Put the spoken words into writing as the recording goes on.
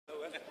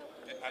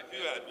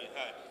appeal has been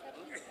heard.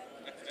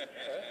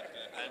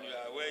 And you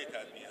are aware it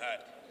has been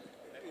heard.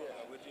 You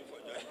are waiting for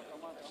judgment.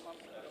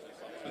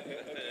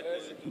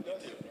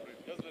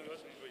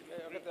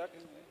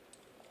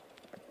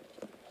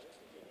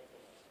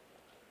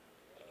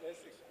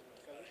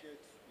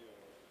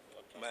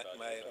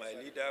 My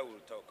leader will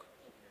talk.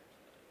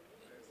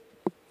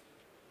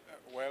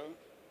 Well,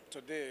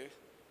 today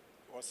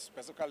was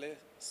specifically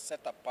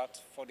set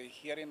apart for the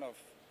hearing of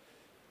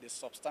the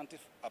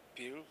substantive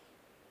appeal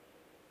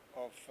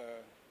of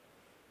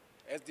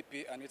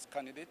SDP and its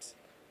candidates,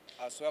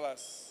 as well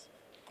as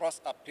cross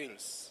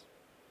appeals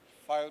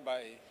filed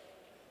by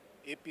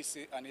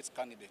APC and its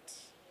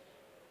candidates.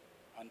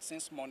 And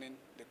since morning,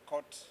 the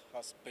court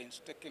has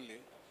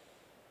painstakingly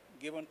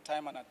given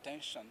time and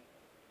attention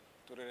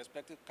to the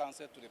respective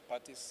counsel to the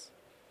parties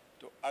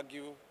to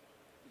argue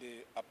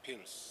the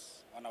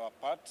appeals. On our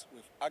part,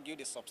 we've argued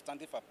the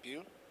substantive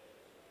appeal,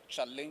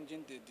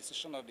 challenging the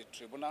decision of the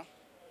tribunal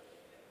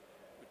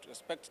with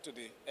respect to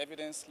the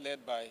evidence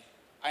led by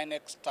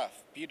INEC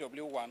staff,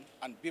 PW1,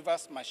 and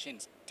Beavers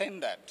machines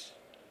tendered,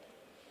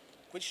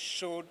 which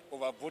showed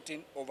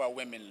overvoting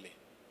overwhelmingly.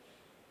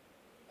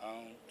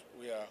 And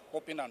we are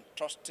hoping and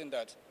trusting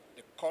that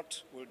the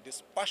court will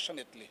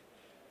dispassionately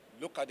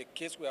look at the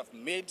case we have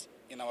made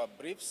in our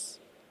briefs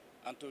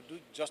and to do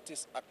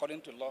justice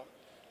according to law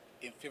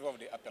in favor of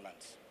the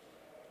appellants.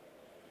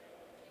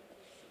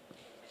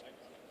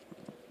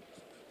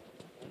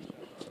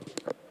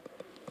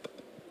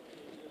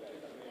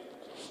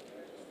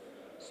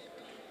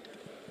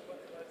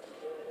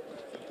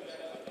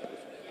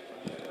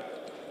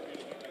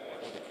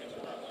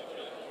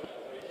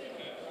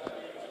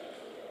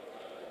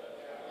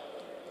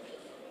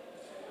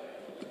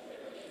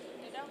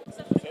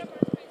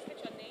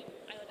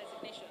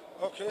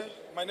 Okay,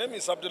 my name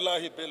is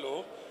Abdullahi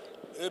Bello,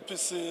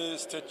 APC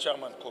State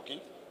Chairman, Kogi.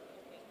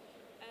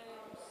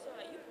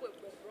 Sir, you were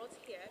brought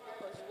here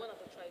because you won at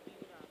the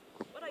tribunal.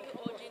 What are you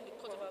urging the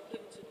Court of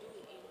Appeal to do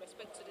in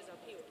respect to this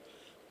appeal?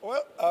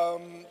 Well,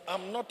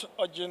 I'm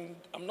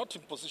not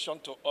in position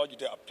to urge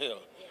the appeal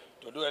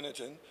to do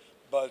anything,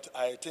 but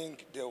I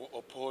think they will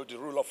uphold the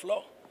rule of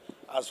law.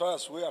 As far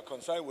as we are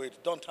concerned, we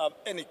don't have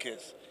any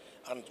case,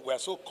 and we are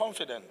so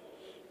confident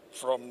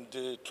from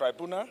the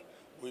tribunal.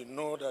 We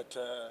know that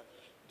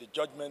the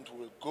judgment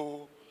will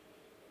go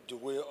the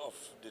way of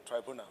the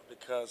tribunal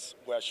because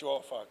we are sure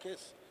of our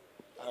case.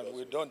 And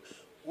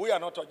we are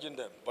not urging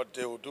them, but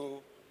they will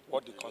do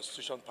what the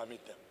Constitution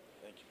permits them.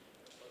 Thank you.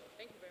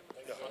 Thank you very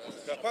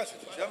much.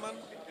 Capacity, Chairman.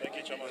 Thank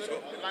you, Chairman.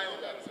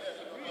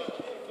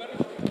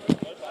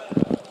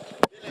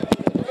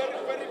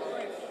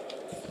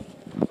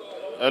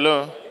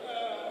 Hello.